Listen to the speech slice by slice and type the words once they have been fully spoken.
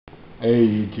Hey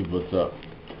YouTube, what's up?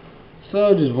 So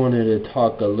I just wanted to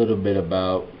talk a little bit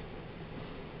about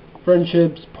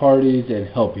friendships, parties, and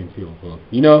helping people.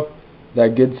 You know,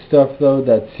 that good stuff though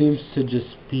that seems to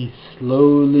just be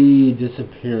slowly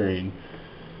disappearing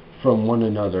from one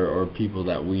another or people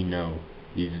that we know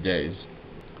these days.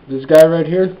 This guy right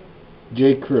here,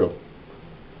 J. Crew.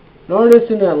 An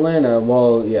artist in Atlanta.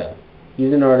 Well, yeah,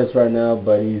 he's an artist right now,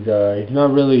 but he's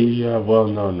not really well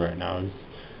known right now.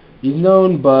 He's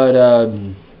known, but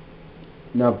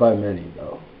not by many,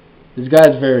 though. This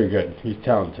guy's very good. He's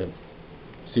talented.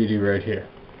 CD right here.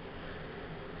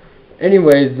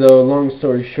 Anyways, though, long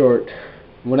story short,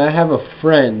 when I have a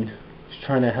friend who's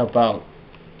trying to help out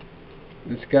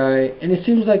this guy, and it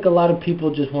seems like a lot of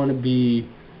people just want to be,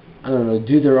 I don't know,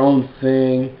 do their own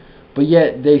thing, but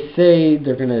yet they say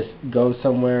they're going to go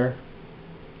somewhere,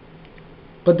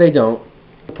 but they don't.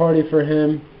 The party for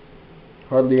him,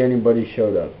 hardly anybody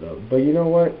showed up, though. But you know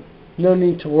what? No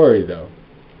need to worry, though.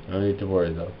 No need to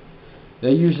worry, though.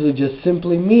 That usually just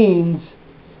simply means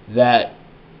that,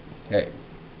 hey,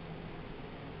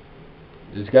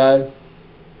 this guy,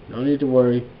 no need to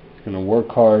worry. He's going to work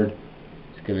hard.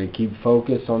 He's going to keep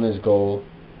focused on his goal.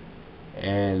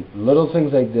 And little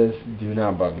things like this do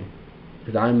not bug me.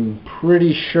 Because I'm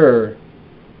pretty sure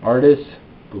artists,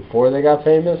 before they got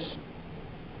famous,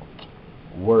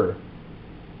 were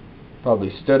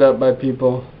probably stood up by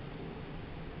people,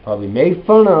 probably made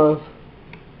fun of,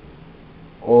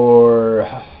 or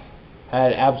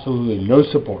had absolutely no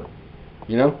support.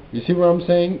 You know? You see what I'm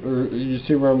saying? Or you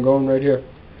see where I'm going right here?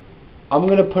 I'm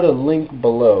going to put a link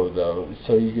below, though,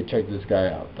 so you can check this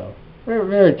guy out, though. Very,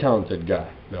 very talented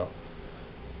guy, though.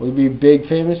 Will he be big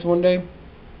famous one day?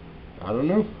 I don't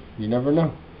know. You never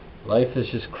know. Life is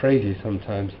just crazy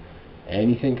sometimes.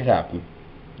 Anything could happen.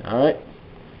 Alright?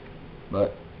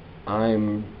 But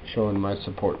I'm showing my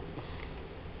support.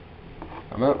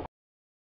 I'm out.